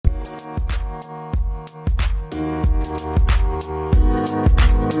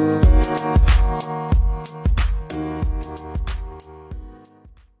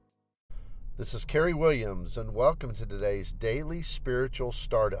Kerry Williams, and welcome to today's Daily Spiritual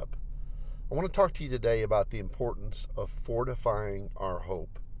Startup. I want to talk to you today about the importance of fortifying our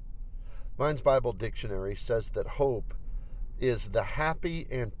hope. Vine's Bible Dictionary says that hope is the happy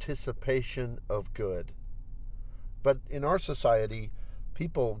anticipation of good. But in our society,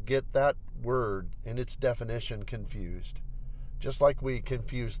 people get that word and its definition confused. Just like we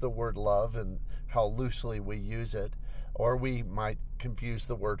confuse the word love and how loosely we use it, or we might confuse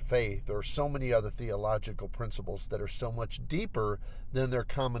the word faith or so many other theological principles that are so much deeper than they're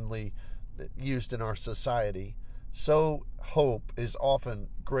commonly used in our society. So hope is often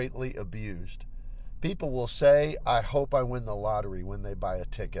greatly abused. People will say, I hope I win the lottery when they buy a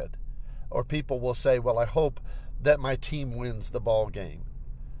ticket. Or people will say, well, I hope that my team wins the ball game.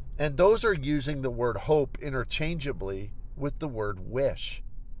 And those are using the word hope interchangeably with the word wish.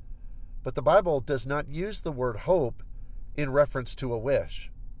 But the Bible does not use the word hope in reference to a wish.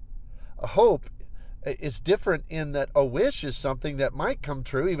 A hope is different in that a wish is something that might come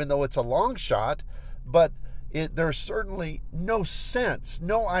true, even though it's a long shot, but there's certainly no sense,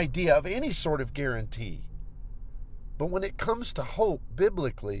 no idea of any sort of guarantee. But when it comes to hope,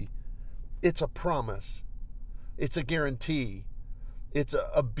 biblically, it's a promise. It's a guarantee. It's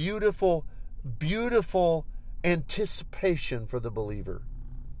a beautiful, beautiful anticipation for the believer.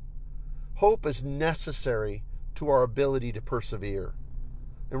 Hope is necessary to our ability to persevere.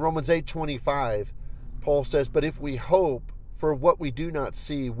 In Romans 8:25, Paul says, but if we hope for what we do not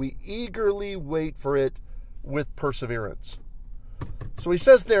see, we eagerly wait for it with perseverance. So he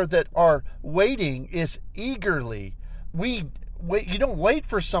says there that our waiting is eagerly. You don't wait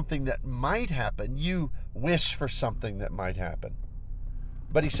for something that might happen. You wish for something that might happen.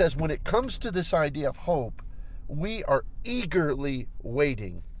 But he says when it comes to this idea of hope, we are eagerly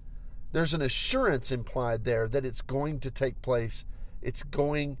waiting. There's an assurance implied there that it's going to take place. It's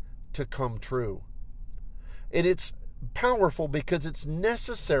going to come true. And it's powerful because it's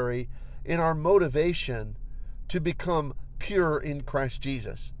necessary in our motivation to become pure in Christ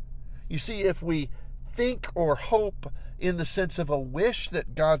Jesus. You see, if we think or hope in the sense of a wish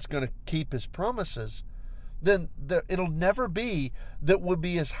that God's going to keep his promises, then it'll never be that we'll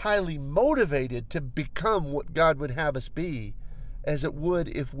be as highly motivated to become what God would have us be as it would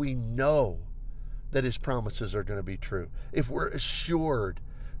if we know that his promises are going to be true, if we're assured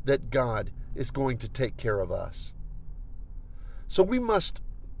that God is going to take care of us. So we must,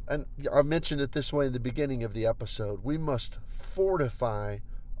 and I mentioned it this way in the beginning of the episode, we must fortify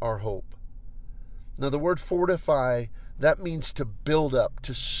our hope. Now the word fortify, that means to build up,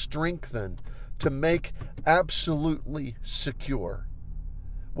 to strengthen, to make absolutely secure.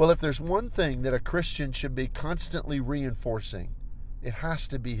 Well, if there's one thing that a Christian should be constantly reinforcing, it has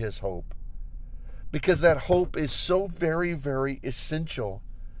to be his hope. Because that hope is so very, very essential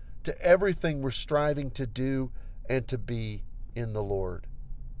to everything we're striving to do and to be in the Lord.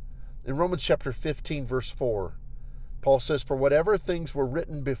 In Romans chapter 15, verse 4, Paul says, for whatever things were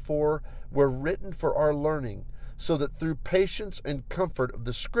written before were written for our learning, so that through patience and comfort of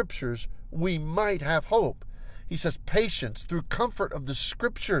the Scriptures we might have hope. He says patience through comfort of the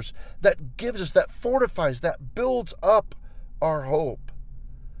Scriptures, that gives us, that fortifies, that builds up our hope.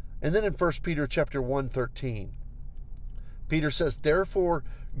 And then in 1 Peter chapter 1:13, Peter says, therefore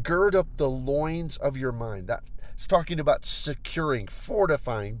gird up the loins of your mind. That's talking about securing,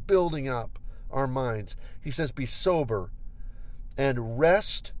 fortifying, building up our minds. He says, be sober and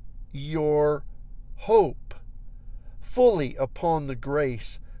rest your hope fully upon the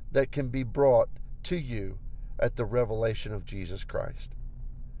grace that can be brought to you at the revelation of Jesus Christ.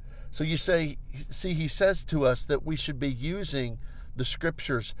 So you see, he says to us that we should be using the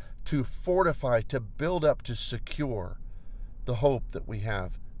Scriptures to fortify, to build up, to secure the hope that we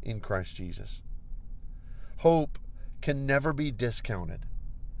have in Christ Jesus. Hope can never be discounted.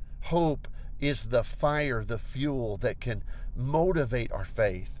 Hope is the fire, the fuel that can motivate our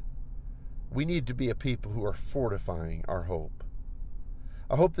faith. We need to be a people who are fortifying our hope.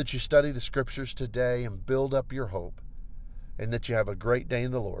 I hope that you study the Scriptures today and build up your hope, and that you have a great day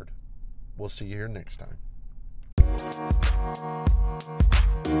in the Lord. We'll see you here next time.